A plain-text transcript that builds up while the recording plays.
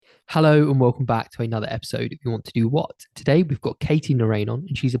Hello and welcome back to another episode of You Want to Do What? Today we've got Katie Narain on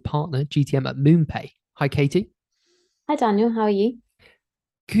and she's a partner GTM at MoonPay. Hi Katie. Hi Daniel, how are you?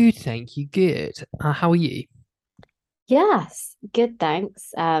 Good, thank you. Good. How are you? Yes, good,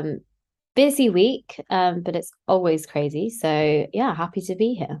 thanks. Busy week, but it's always crazy. So yeah, happy to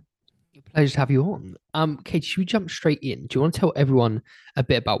be here. Pleasure to have you on. Katie, should we jump straight in? Do you want to tell everyone a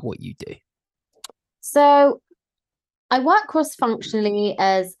bit about what you do? So I work cross-functionally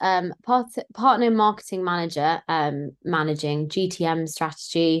as partner marketing manager, managing GTM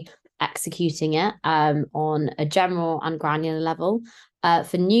strategy, executing it on a general and granular level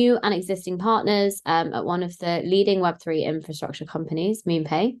for new and existing partners at one of the leading Web3 infrastructure companies,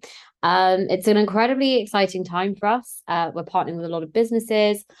 MoonPay. It's an incredibly exciting time for us. We're partnering with a lot of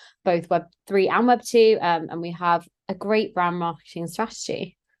businesses, both Web3 and Web2, and we have a great brand marketing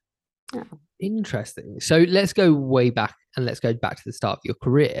strategy. Yeah. Interesting. So let's go way back and let's go back to the start of your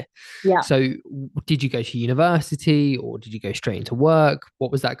career. Yeah. So did you go to university or did you go straight into work?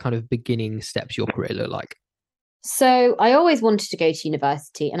 What was that kind of beginning steps your career look like? So I always wanted to go to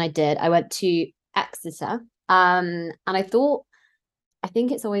university, and I did. I went to Exeter, and I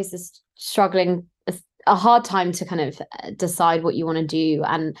think it's always this struggling, a hard time to kind of decide what you want to do.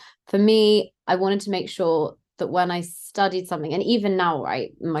 And for me, I wanted to make sure that when I studied something, and even now,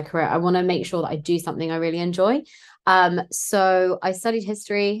 right, in my career, I want to make sure that I do something I really enjoy. So I studied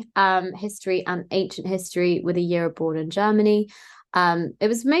history and ancient history with a year abroad in Germany. It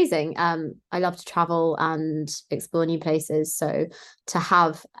was amazing. I love to travel and explore new places. So to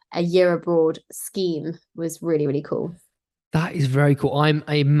have a year abroad scheme was really, really cool. That is very cool. I'm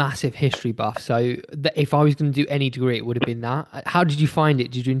a massive history buff, so if I was going to do any degree, it would have been that. How did you find it?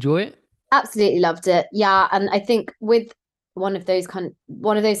 Did you enjoy it? Absolutely loved it. Yeah, and I think with one of those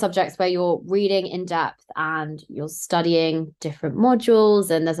subjects where you're reading in depth and you're studying different modules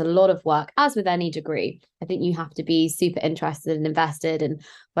and there's a lot of work, as with any degree, I think you have to be super interested and invested and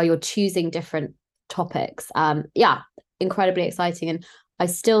where you're choosing different topics. Yeah, incredibly exciting. And I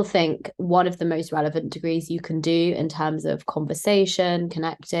still think one of the most relevant degrees you can do in terms of conversation,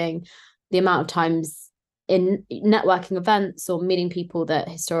 connecting, the amount of times in networking events or meeting people that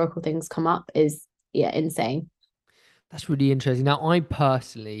historical things come up is yeah insane. That's really interesting. Now, I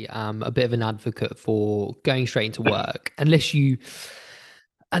personally am a bit of an advocate for going straight into work, unless you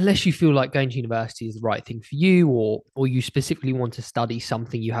feel like going to university is the right thing for you, or you specifically want to study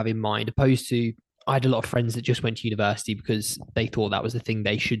something you have in mind. Opposed to, I had a lot of friends that just went to university because they thought that was the thing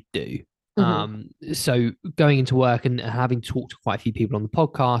they should do. Mm-hmm. So going into work and having talked to quite a few people on the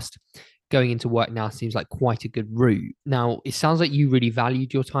podcast, going into work now seems like quite a good route. Now, it sounds like you really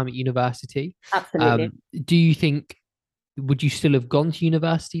valued your time at university. Absolutely. Do you think, would you still have gone to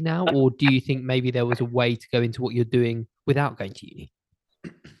university now, or do you think maybe there was a way to go into what you're doing without going to uni?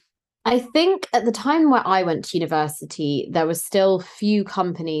 I think at the time where I went to university, there were still few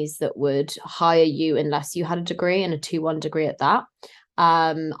companies that would hire you unless you had a degree and a 2-1 degree at that.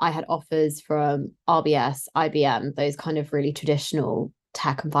 I had offers from RBS, IBM, those kind of really traditional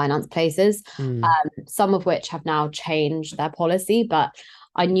tech and finance places, Mm, some of which have now changed their policy, but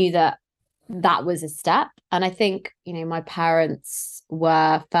I knew that that was a step. And I think, my parents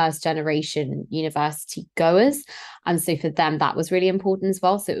were first generation university goers. And so for them, that was really important as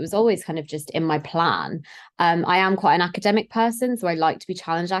well. So it was always kind of just in my plan. I am quite an academic person, so I like to be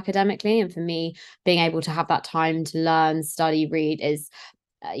challenged academically. And for me, being able to have that time to learn, study, read is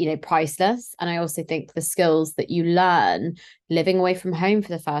priceless. And I also think the skills that you learn living away from home for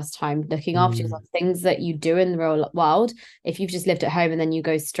the first time, looking after mm. yourself, things that you do in the real world, if you've just lived at home and then you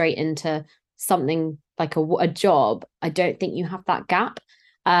go straight into something like a job, I don't think you have that gap.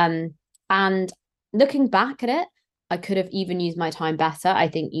 And looking back at it, I could have even used my time better. I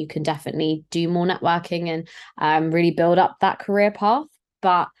think you can definitely do more networking and really build up that career path.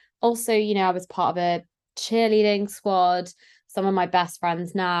 But also, I was part of a cheerleading squad. Some of my best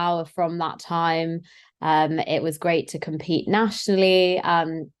friends now are from that time. It was great to compete nationally.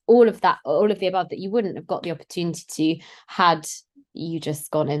 All of that, all of the above that you wouldn't have got the opportunity to had you just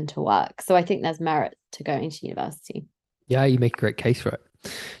gone into work. So I think there's merit to going to university. Yeah, you make a great case for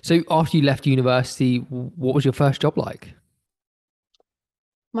it. So after you left university, what was your first job like?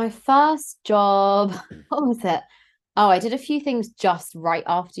 My first job, what was it? Oh, I did a few things just right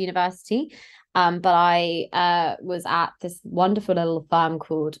after university. But I was at this wonderful little firm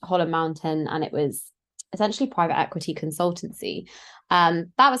called Holland Mountain, and it was essentially private equity consultancy. That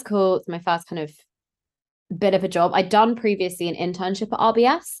was cool. It's my first kind of bit of a job. I'd done previously an internship at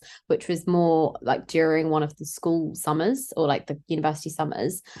RBS, which was more like during one of the school summers or like the university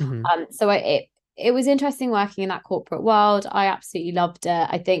summers. Hmm. So it was interesting working in that corporate world. I absolutely loved it.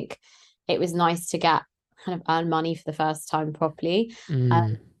 I think it was nice to get kind of earn money for the first time properly.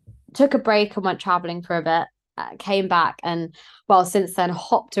 Mm. Took a break and went traveling for a bit. Came back and well, since then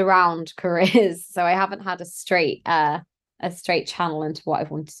hopped around careers. So I haven't had a straight channel into what I've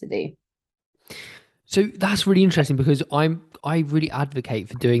wanted to do. So that's really interesting because I really advocate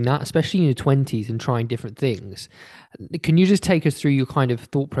for doing that, especially in your 20s and trying different things. Can you just take us through your kind of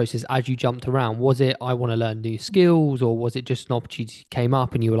thought process as you jumped around? Was it I want to learn new skills, or was it just an opportunity came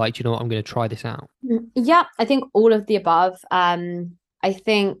up and you were like, you know what, I'm going to try this out? Yeah, I think all of the above. I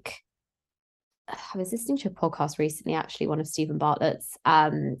think I was listening to a podcast recently, actually, one of Stephen Bartlett's,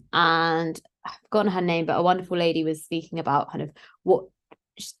 and I've forgotten her name, but a wonderful lady was speaking about kind of what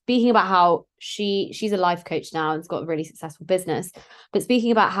speaking about how she's a life coach now and's got a really successful business, but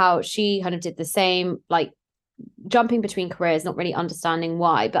speaking about how she kind of did the same, like jumping between careers, not really understanding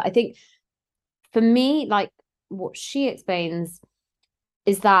why. But I think for me, like what she explains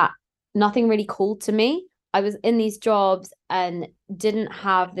is that nothing really called to me. I was in these jobs and didn't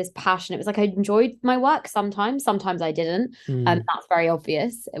have this passion. It was like I enjoyed my work sometimes I didn't. Mm. That's very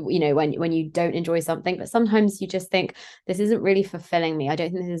obvious, you know, when you don't enjoy something, but sometimes you just think this isn't really fulfilling me. I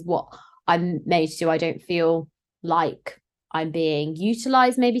don't think this is what I'm made to do. I don't feel like I'm being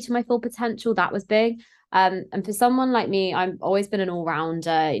utilized maybe to my full potential. That was big. And for someone like me, I've always been an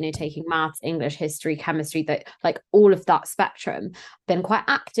all-rounder, you know, taking maths, English, history, chemistry, that like all of that spectrum, been quite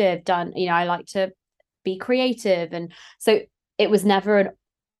active, done, you know, I like to be creative. And so it was never an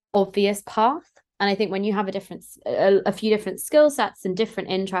obvious path. And I think when you have a few different skill sets and different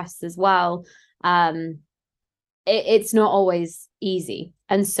interests as well, it's not always easy.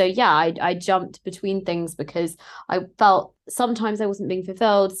 And so, yeah, I jumped between things because I felt sometimes I wasn't being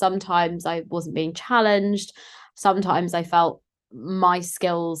fulfilled. Sometimes I wasn't being challenged. Sometimes I felt my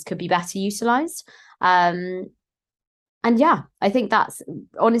skills could be better utilized. And yeah, I think that's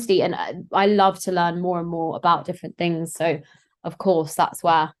honestly, and I love to learn more and more about different things. So, of course, that's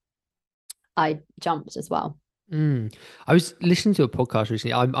where I jumped as well. Mm. I was listening to a podcast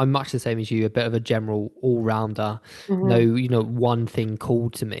recently. I'm much the same as you, a bit of a general all rounder. No, Mm-hmm. you know, one thing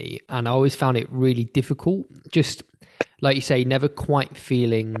called to me, and I always found it really difficult. Just like you say, never quite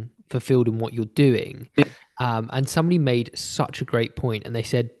feeling fulfilled in what you're doing. And somebody made such a great point, and they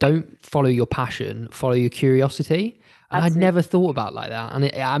said, "Don't follow your passion, follow your curiosity." And I'd Absolutely. never thought about it like that, and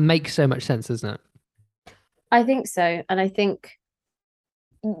it makes so much sense, doesn't it? I think so. And I think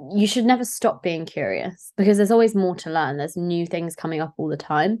you should never stop being curious because there's always more to learn. There's new things coming up all the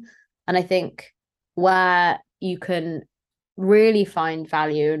time. And I think where you can really find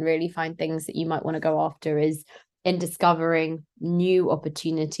value and really find things that you might want to go after is in discovering new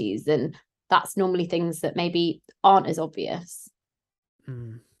opportunities. And that's normally things that maybe aren't as obvious.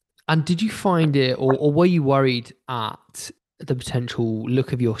 Mm. And did you find it, or were you worried at the potential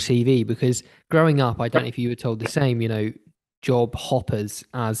look of your CV? Because growing up, I don't know if you were told the same, you know, job hoppers,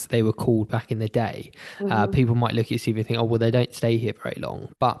 as they were called back in the day. Mhm. People might look at your CV and think, oh, well, they don't stay here very long.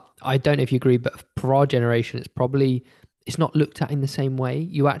 But I don't know if you agree, but for our generation, it's not looked at in the same way.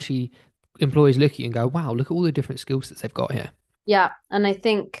 You actually, employers look at you and go, wow, look at all the different skill sets they've got here. Yeah. And I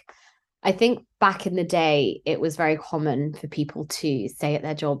think back in the day, it was very common for people to stay at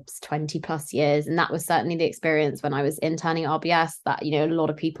their jobs 20 plus years. And that was certainly the experience when I was interning at RBS, that, you know, a lot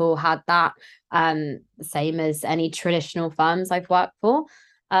of people had that, same as any traditional firms I've worked for.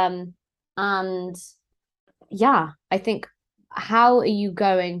 And yeah, I think how are you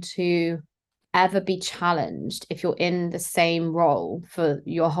going to ever be challenged if you're in the same role for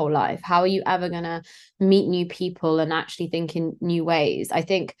your whole life? How are you ever going to meet new people and actually think in new ways? I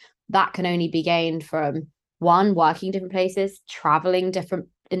think that can only be gained from one, working different places, traveling different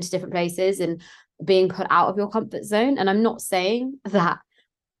into different places and being put out of your comfort zone. And I'm not saying that,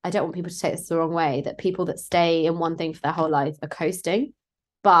 I don't want people to take this the wrong way, that people that stay in one thing for their whole life are coasting,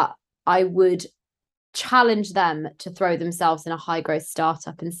 but I would challenge them to throw themselves in a high growth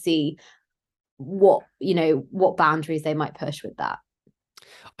startup and see what boundaries they might push with that.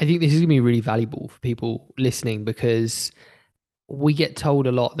 I think this is going to be really valuable for people listening because we get told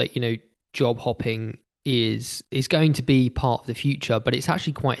a lot that, you know, job hopping is going to be part of the future, but it's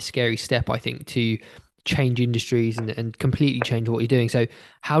actually quite a scary step, I think, to change industries and completely change what you're doing. So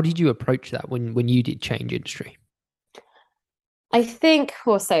how did you approach that when you did change industry? I think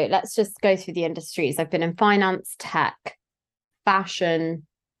also, let's just go through the industries. I've been in finance, tech, fashion,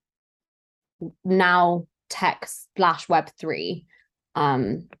 now tech/Web3,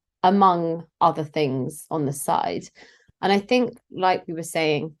 um, among other things on the side. And I think, like we were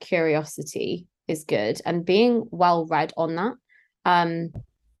saying, curiosity is good and being well read on that. Um,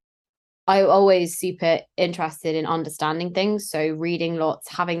 I'm always super interested in understanding things. So reading lots,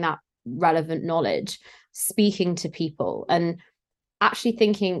 having that relevant knowledge, speaking to people, and actually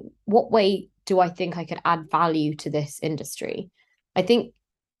thinking, what way do I think I could add value to this industry? I think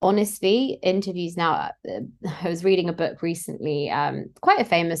honestly, interviews now, I was reading a book recently, quite a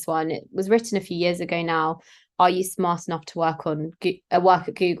famous one. It was written a few years ago now. Are you smart enough to work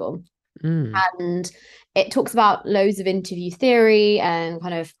at Google? Mm. And it talks about loads of interview theory and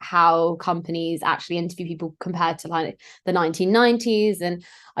kind of how companies actually interview people compared to like the 1990s. And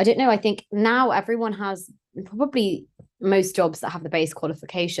I don't know, I think now everyone has probably most jobs that have the base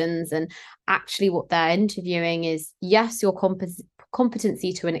qualifications, and actually what they're interviewing is, yes, your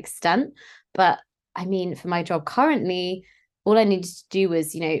competency to an extent, but I mean, for my job currently, all I needed to do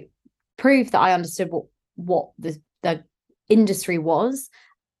was, prove that I understood what the industry was,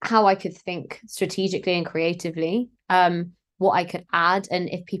 how I could think strategically and creatively, what I could add, and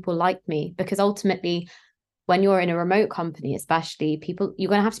if people like me. Because ultimately, when you're in a remote company, especially, people, you're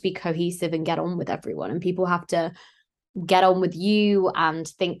going to have to be cohesive and get on with everyone, and people have to get on with you and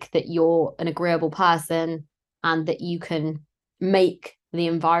think that you're an agreeable person and that you can make the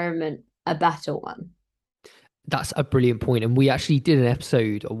environment a better one. That's a brilliant point. And we actually did an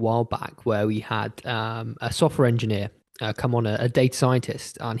episode a while back where we had a software engineer come on, a data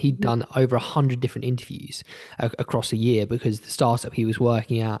scientist, and he'd done over 100 different interviews across a year because the startup he was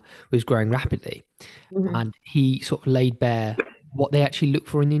working at was growing rapidly. Mm-hmm. And he sort of laid bare what they actually look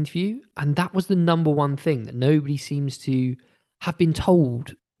for in the interview. And that was the number one thing that nobody seems to have been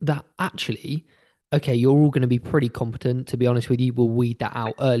told, that actually, okay, you're all going to be pretty competent. To be honest with you, we'll weed that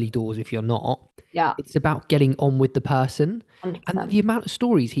out early doors if you're not. Yeah, It's about getting on with the person. And 100%. the amount of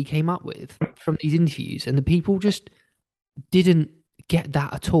stories he came up with from these interviews, and the people just didn't get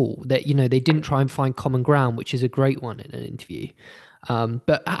that at all. That, they didn't try and find common ground, which is a great one in an interview.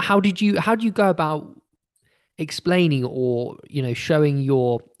 But how do you go about explaining, or showing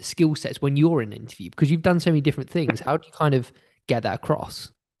your skill sets when you're in an interview, because you've done so many different things? How do you kind of get that across?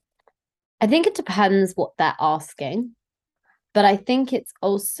 I think it depends what they're asking, but I think it's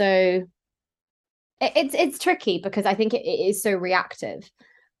also it's tricky because I think it is so reactive.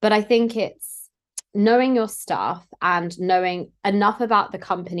 But I think it's knowing your stuff and knowing enough about the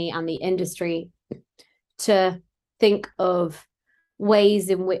company and the industry to think of ways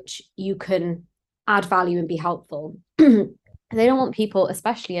in which you can add value and be helpful. They don't want people,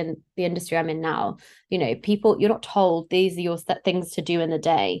 especially in the industry I'm in now, people, you're not told these are your things to do in the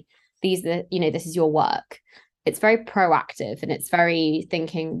day. These are, this is your work. It's very proactive, and it's very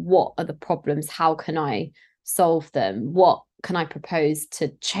thinking, what are the problems? How can I solve them? What can I propose to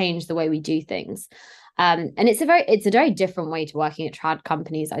change the way we do things? And it's a very different way to working at trad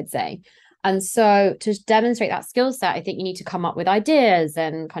companies, I'd say. And so to demonstrate that skill set, I think you need to come up with ideas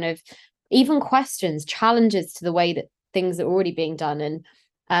and kind of even questions, challenges to the way that things are already being done,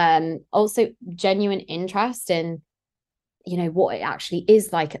 and also genuine interest in what it actually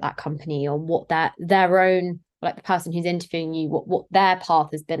is like at that company, or what their own, like the person who's interviewing you, what their path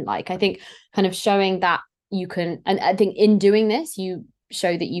has been like. I think kind of showing that you can, and I think in doing this you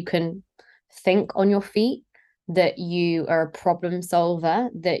show that you can think on your feet, that you are a problem solver,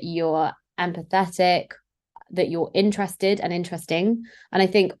 that you're empathetic, that you're interested and interesting. And I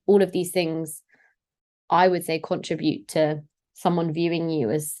think all of these things, I would say, contribute to someone viewing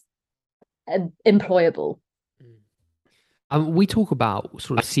you as employable. We talk about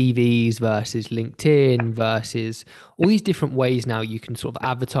sort of CVs versus LinkedIn versus all these different ways now you can sort of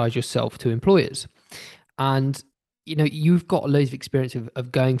advertise yourself to employers. And, you've got loads of experience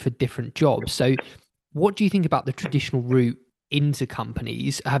of going for different jobs. So what do you think about the traditional route into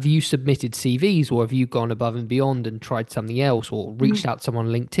companies? Have you submitted CVs, or have you gone above and beyond and tried something else, or reached out to someone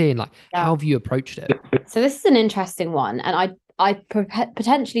on LinkedIn? Like, Yeah. how have you approached it? So this is an interesting one, and I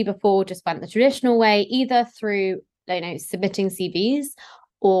potentially before just went the traditional way, either through submitting CVs,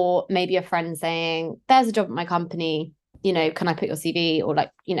 or maybe a friend saying, "There's a job at my company, can I put your CV?" or like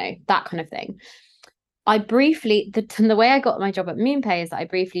that kind of thing. I briefly the way I got my job at MoonPay is that I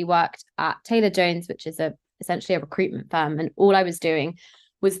briefly worked at Taylor Jones, which is essentially a recruitment firm, and all I was doing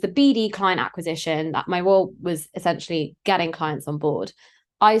was the BD client acquisition. That my role was essentially getting clients on board.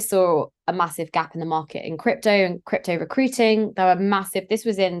 I saw a massive gap in the market in crypto and crypto recruiting. There were massive. This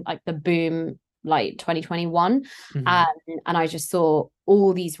was in like the boom, like 2021, Mhm. and I just saw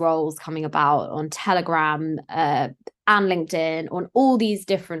all these roles coming about on Telegram and LinkedIn, on all these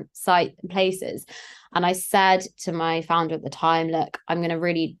different sites and places. And I said to my founder at the time, look, I'm going to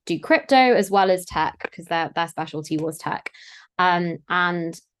really do crypto as well as tech, because their specialty was tech.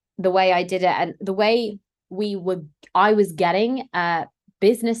 And the way I did it, and the way I was getting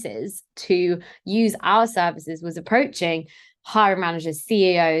businesses to use our services was approaching hiring managers,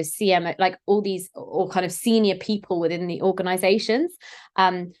 CEOs, CMO, like all these all kind of senior people within the organizations.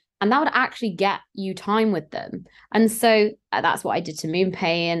 And that would actually get you time with them. And so that's what I did to MoonPay.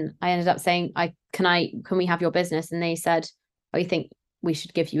 And I ended up saying, can we have your business? And they said, oh, you think we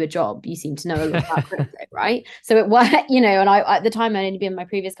should give you a job? You seem to know a lot about crypto, right? So it was, and I, at the time, I'd only been in my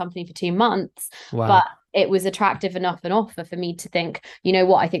previous company for 2 months, Wow. but it was attractive enough an offer for me to think, you know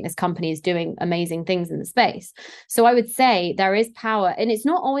what, I think this company is doing amazing things in the space. So I would say there is power, and it's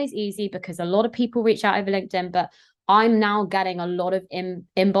not always easy because a lot of people reach out over LinkedIn, but I'm now getting a lot of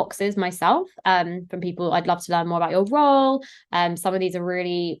inboxes myself from people. I'd love to learn more about your role. Some of these are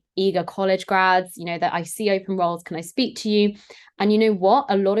really eager college grads, that I see open roles. Can I speak to you? And you know what?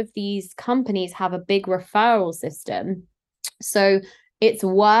 A lot of these companies have a big referral system. So it's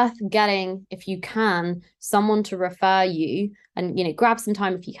worth getting, if you can, someone to refer you and, grab some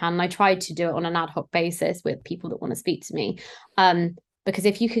time if you can. And I tried to do it on an ad hoc basis with people that want to speak to me. Because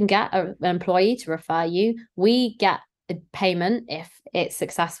if you can get an employee to refer you, we get a payment if it's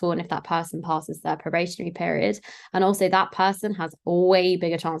successful and if that person passes their probationary period. And also that person has a way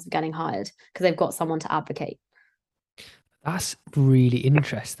bigger chance of getting hired because they've got someone to advocate. That's really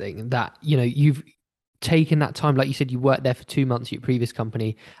interesting that, you've taken that time. Like you said, you worked there for 2 months at your previous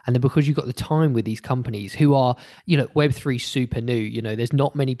company. And then because you got the time with these companies who are, Web3 super new, there's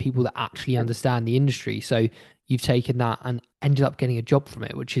not many people that actually understand the industry. So you've taken that and ended up getting a job from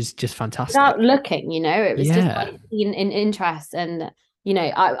it, which is just fantastic. Without looking, it was just like in interest. And,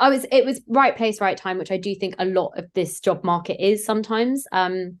 it was right place, right time, which I do think a lot of this job market is sometimes.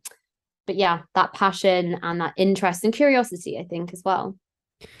 But yeah, that passion and that interest and curiosity, I think, as well.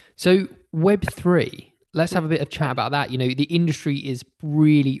 So Web3, let's have a bit of chat about that. The industry is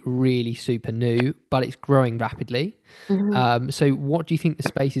really, really super new, but it's growing rapidly. So what do you think the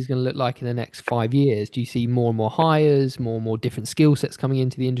space is going to look like in the next 5 years? Do you see more and more hires, more and more different skill sets coming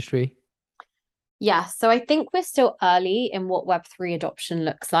into the industry? Yeah, so I think we're still early in what Web3 adoption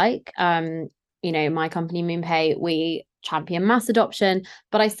looks like. My company MoonPay, we champion mass adoption,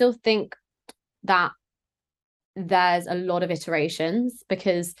 but I still think that there's a lot of iterations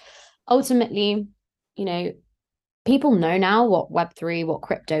because ultimately, people know now what Web3, what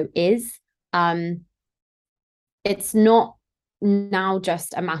crypto is. It's not now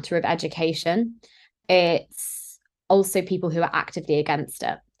just a matter of education. It's also people who are actively against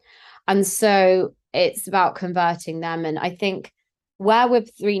it. And so it's about converting them. And I think where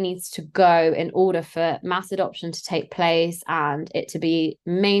Web3 needs to go in order for mass adoption to take place and it to be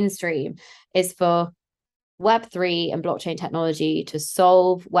mainstream is for Web3 and blockchain technology to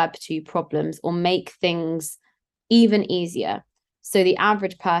solve Web2 problems or make things even easier. So the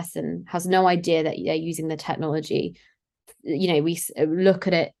average person has no idea that they're using the technology. We look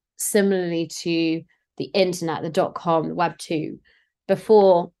at it similarly to the internet, the .com, the Web2.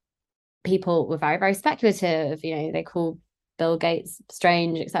 Before, people were very, very speculative. They call Bill Gates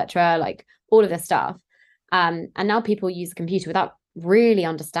strange, etc. Like all of this stuff. And now people use a computer without really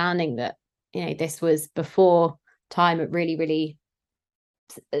understanding that, this was before time. It really, really,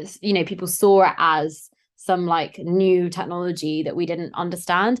 people saw it as some like new technology that we didn't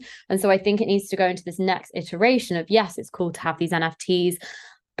understand. And so I think it needs to go into this next iteration of, yes, it's cool to have these NFTs,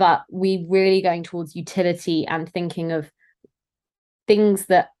 but we really going towards utility and thinking of things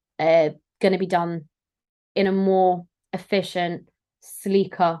that are going to be done in a more efficient,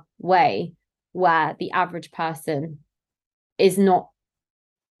 sleeker way where the average person is not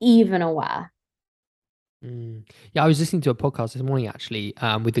even aware. Yeah, I was listening to a podcast this morning actually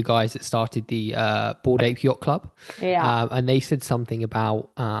with the guys that started the Bored Ape Yacht Club. And they said something about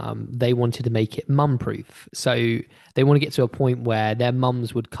they wanted to make it mum proof. So they want to get to a point where their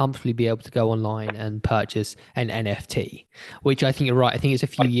mums would comfortably be able to go online and purchase an NFT, which I think you're right. I think it's a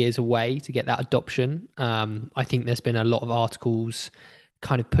few years away to get that adoption. I think there's been a lot of articles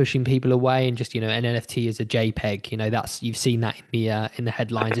kind of pushing people away and just, an NFT is a JPEG, that's, you've seen that in the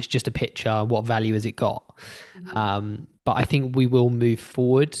headlines. It's just a picture. What value has it got? But I think we will move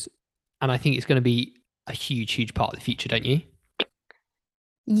forward and I think it's going to be a huge, huge part of the future, don't you?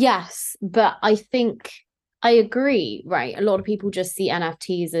 Yes, but I think I agree, right? A lot of people just see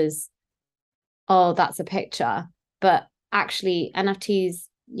NFTs as, oh, that's a picture. But actually NFTs,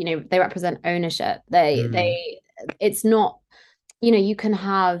 they represent ownership. It's not, you can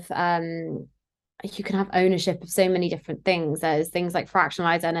have ownership of so many different things. There's things like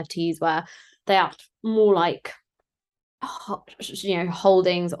fractionalized NFTs where they are more like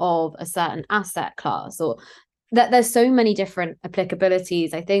holdings of a certain asset class, or that there's so many different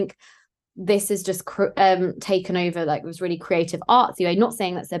applicabilities. I think this is just taken over, like, it was really creative artsy. I'm not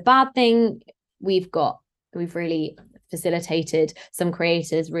saying that's a bad thing. We've really facilitated some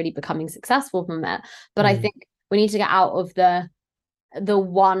creators really becoming successful from it. But I think we need to get out of the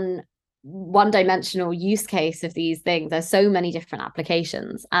one dimensional use case of these things. There's so many different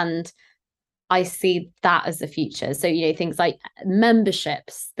applications, and I see that as the future. So, things like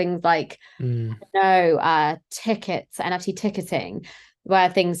memberships, things like tickets, NFT ticketing, where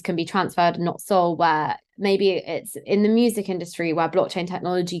things can be transferred and not sold, where maybe it's in the music industry where blockchain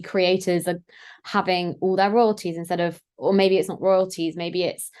technology creators are having all their royalties or maybe it's not royalties, maybe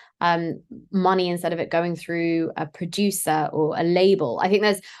it's money instead of it going through a producer or a label. I think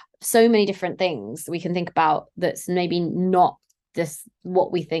there's so many different things we can think about that's maybe not this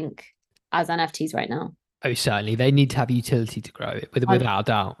what we think as NFTs right now. Oh, certainly. They need to have utility to grow it, without a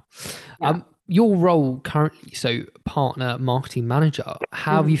doubt. Yeah. Your role currently, so partner marketing manager,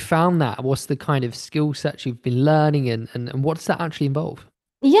 how have you found that? What's the kind of skill sets you've been learning, and what does that actually involve?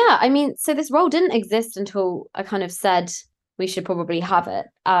 Yeah, I mean, so this role didn't exist until I kind of said we should probably have it.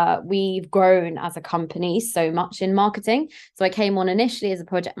 We've grown as a company so much in marketing. So I came on initially as a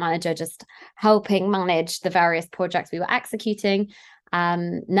project manager, just helping manage the various projects we were executing.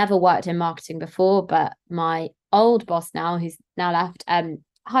 Never worked in marketing before, but my old boss now, who's now left,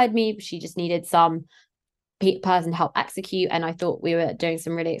 hired me. She just needed some person to help execute, and I thought we were doing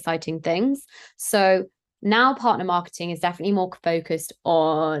some really exciting things. So now partner marketing is definitely more focused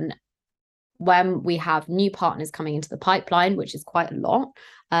on when we have new partners coming into the pipeline, which is quite a lot,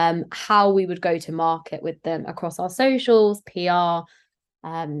 how we would go to market with them across our socials, PR,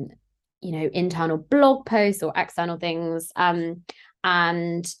 internal blog posts or external things,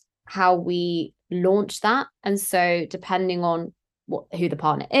 and how we launch that. And so depending on who the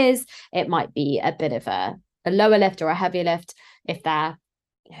partner is, it might be a bit of a lower lift or a heavier lift. If they're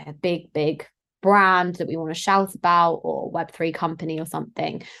a big brand that we want to shout about, or Web3 company or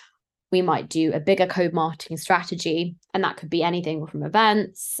something, we might do a bigger co-marketing strategy. And that could be anything from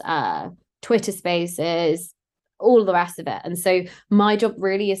events, Twitter spaces, all the rest of it. And so my job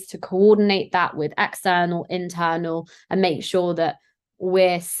really is to coordinate that with external, internal, and make sure that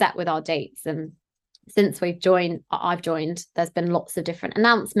we're set with our dates. And since I've joined, there's been lots of different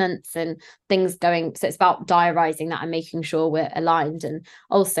announcements and things going. So it's about diarising that and making sure we're aligned. And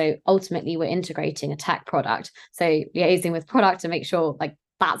also, ultimately, we're integrating a tech product. So liaising with product to make sure like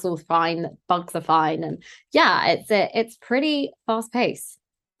that's all fine, that bugs are fine. And yeah, it's pretty fast paced.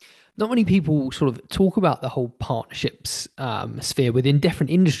 Not many people sort of talk about the whole partnerships sphere within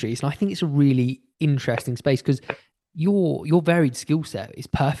different industries. And I think it's a really interesting space because your varied skill set is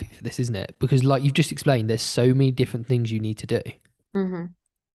perfect for this, isn't it? Because like you've just explained, there's so many different things you need to do.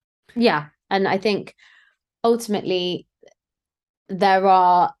 Yeah. And I think ultimately there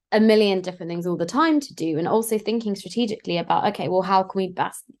are a million different things all the time to do, and also thinking strategically about, okay, well, how can we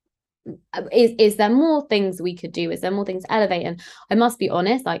best is there more things we could do? Is there more things to elevate? And I must be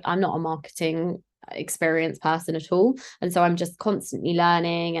honest, like I'm not a marketing experienced person at all, and so I'm just constantly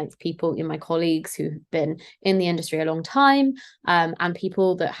learning, and people my colleagues who have been in the industry a long time, and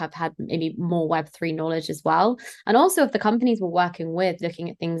people that have had maybe more Web3 knowledge as well, and also if the companies we're working with, looking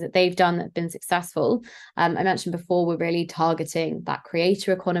at things that they've done that have been successful. I mentioned before, we're really targeting that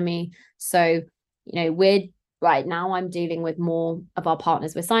creator economy. So we're right now I'm dealing with more of our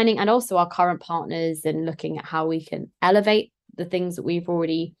partners we're signing, and also our current partners, and looking at how we can elevate the things that we've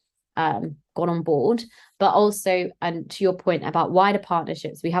already got on board. But also, and to your point about wider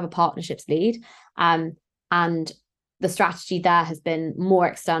partnerships, we have a partnerships lead, and the strategy there has been more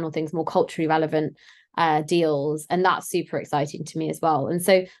external things, more culturally relevant deals, and that's super exciting to me as well. And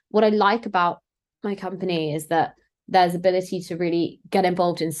so what I like about my company is that there's ability to really get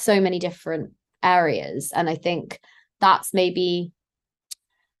involved in so many different areas, and I think that's maybe,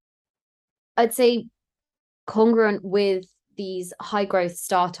 I'd say, congruent with these high growth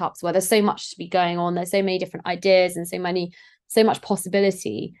startups where there's so much to be going on, there's so many different ideas and so much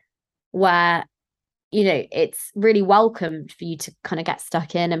possibility, where it's really welcomed for you to kind of get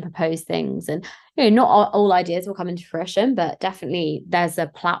stuck in and propose things. And not all ideas will come into fruition, but definitely there's a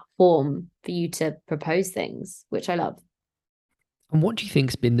platform for you to propose things, which I love. And what do you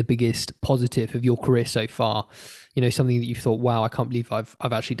think's been the biggest positive of your career so far? Something that you've thought, wow, I can't believe I've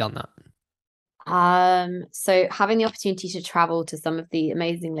actually done that. So having the opportunity to travel to some of the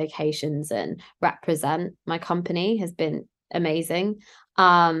amazing locations and represent my company has been amazing.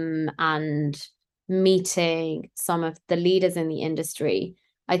 And meeting some of the leaders in the industry,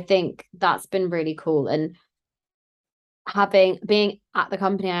 I think that's been really cool. And being at the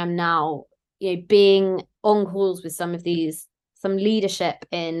company I am now, being on calls with some leadership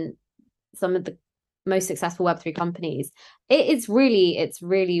in some of the most successful Web3 companies. It's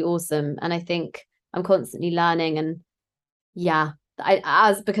really awesome. And I think I'm constantly learning. And yeah,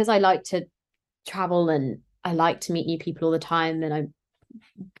 because I like to travel and I like to meet new people all the time, and I'm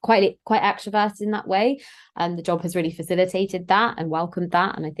quite extroverted in that way. And the job has really facilitated that and welcomed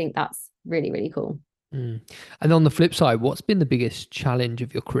that. And I think that's really, really cool. Mm. And on the flip side, what's been the biggest challenge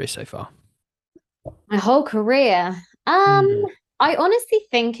of your career so far? My whole career. Mm. I honestly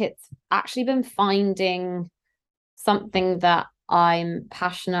think it's actually been finding something that I'm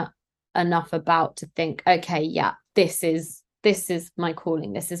passionate enough about to think, okay, yeah, this is my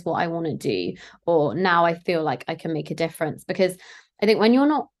calling. This is what I want to do. Or now I feel like I can make a difference. Because I think when you're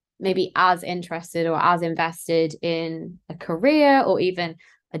not maybe as interested or as invested in a career or even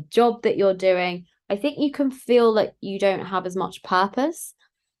a job that you're doing, I think you can feel like you don't have as much purpose.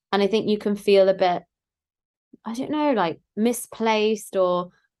 And I think you can feel a bit, I don't know, like misplaced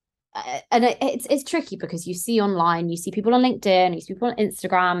or and it's tricky because you see online, you see people on LinkedIn, you see people on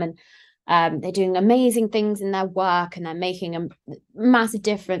Instagram, and they're doing amazing things in their work and they're making a massive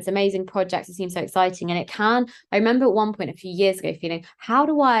difference, amazing projects. It seems so exciting, and it can. I remember at one point a few years ago feeling, how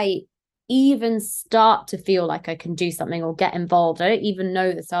do I even start to feel like I can do something or get involved? I don't even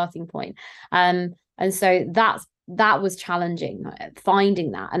know the starting point. And so that was challenging,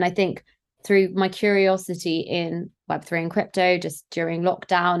 finding that. And I think through my curiosity in Web3 and crypto just during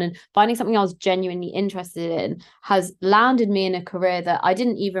lockdown and finding something I was genuinely interested in has landed me in a career that I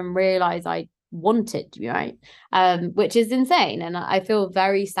didn't even realize I wanted, right? Which is insane. And I feel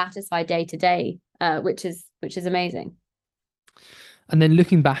very satisfied day to day, which is amazing. And then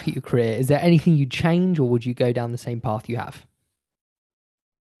looking back at your career, is there anything you'd change or would you go down the same path you have?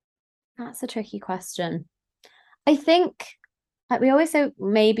 That's a tricky question. I think like we always say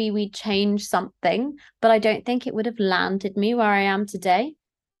maybe we change something, but I don't think it would have landed me where I am today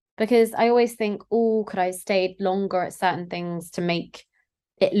because I always think, oh, could I have stayed longer at certain things to make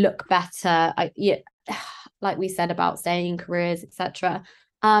it look better? Yeah, like we said about staying in careers, etc.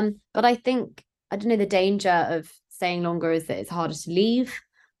 But I think I don't know the danger of staying longer is that it's harder to leave.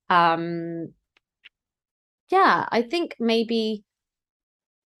 Um, yeah, I think maybe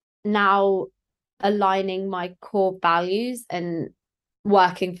now aligning my core values and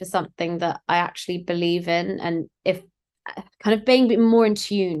working for something that I actually believe in. And if kind of being a bit more in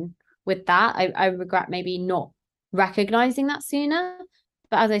tune with that, I regret maybe not recognizing that sooner.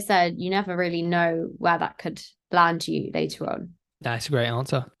 But as I said, you never really know where that could land you later on. That's a great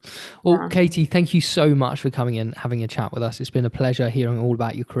answer. Well, Yeah. Katie, thank you so much for coming in, having a chat with us. It's been a pleasure hearing all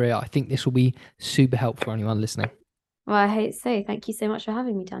about your career. I think this will be super helpful for anyone listening. Well, I hate to say, thank you so much for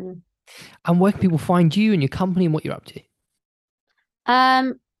having me, Daniel. And where can people find you and your company and what you're up to?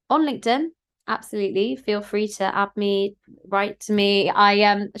 On LinkedIn, absolutely. Feel free to add me, write to me.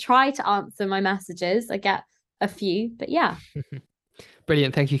 I try to answer my messages. I get a few, but yeah,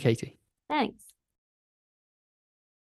 Brilliant. Thank you, Katie. thanks.